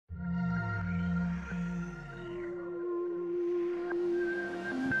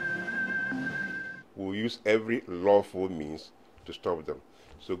use every lawful means to stop them.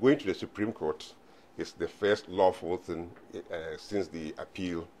 So going to the Supreme Court is the first lawful thing since the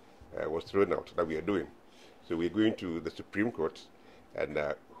appeal was thrown out that we are doing. So we're going to the Supreme Court, and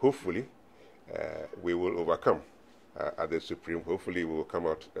hopefully we will overcome at the Supreme. Hopefully we will come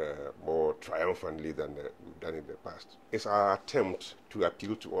out more triumphantly than we've done in the past. It's our attempt to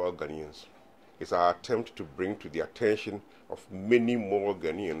appeal to all Ghanaians. It's our attempt to bring to the attention of many more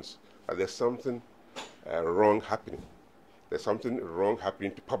Ghanaians that there's something wrong happening. There's something wrong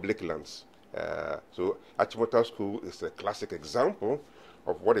happening to public lands. So Achimota School is a classic example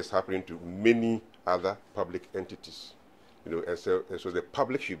of what is happening to many other public entities. And so the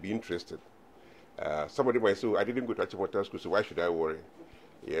public should be interested. Somebody might say, oh, I didn't go to Achimota School, so why should I worry?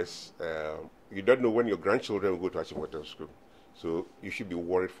 Yes, you don't know when your grandchildren will go to Achimota School, so you should be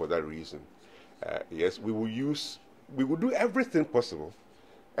worried for that reason. Yes, we will do everything possible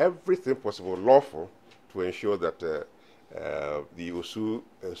lawful to ensure that the Osu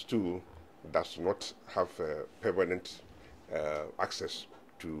stool does not have permanent access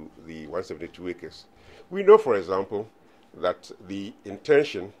to the 172 acres. We know, for example, that the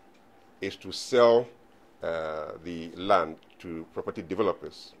intention is to sell the land to property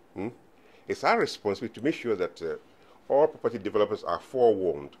developers. It's our responsibility to make sure that all property developers are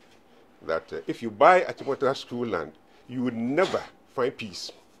forewarned that if you buy Achimota School land, you would never find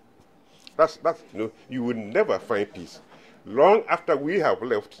peace. You would never find peace. Long after we have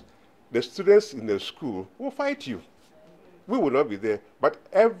left, the students in the school will fight you. We will not be there, but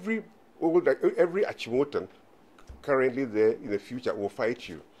every Achimotan currently there in the future will fight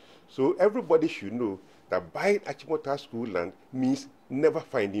you. So everybody should know that buying Achimota School land means never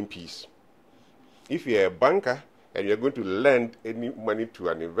finding peace. If you're a banker and you're going to lend any money to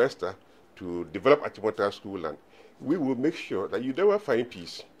an investor to develop Achimota School land, we will make sure that you never find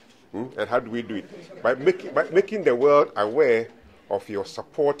peace. And how do we do it? By making the world aware of your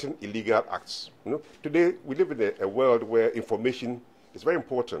supporting illegal acts. Today we live in a world where information is very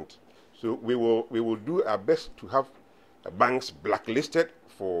important. So we will do our best to have banks blacklisted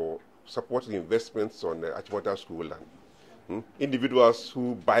for supporting investments on Achimota School land. Individuals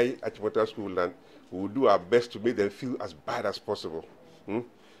who buy Achimota School land, we will do our best to make them feel as bad as possible.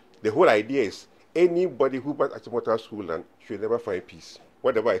 The whole idea is anybody who buys Achimota School land should never find peace.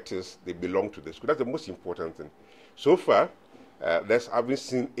 Whatever it is, they belong to the school. That's the most important thing. So far, I haven't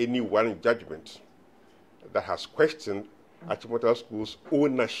seen any one judgment that has questioned Achimota School's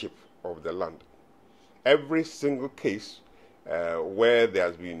ownership of the land. Every single case where there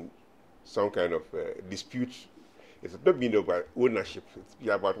has been some kind of dispute, it's not been about ownership. It's been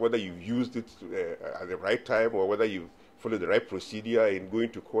about whether you used it at the right time or whether you followed the right procedure in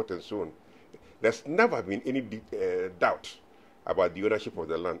going to court and so on. There's never been any doubt about the ownership of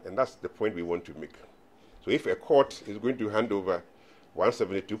the land, and that's the point we want to make. So if a court is going to hand over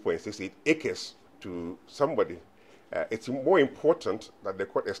 172.68 acres to somebody, it's more important that the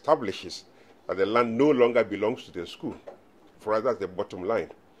court establishes that the land no longer belongs to the school. For us, that's the bottom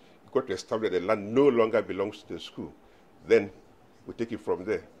line. You've got to establish that the land no longer belongs to the school. Then we take it from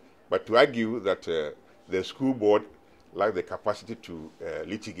there. But to argue that the school board lacks the capacity to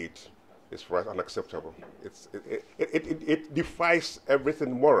litigate is for us unacceptable. It defies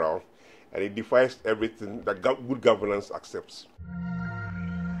everything moral, and it defies everything that good governance accepts.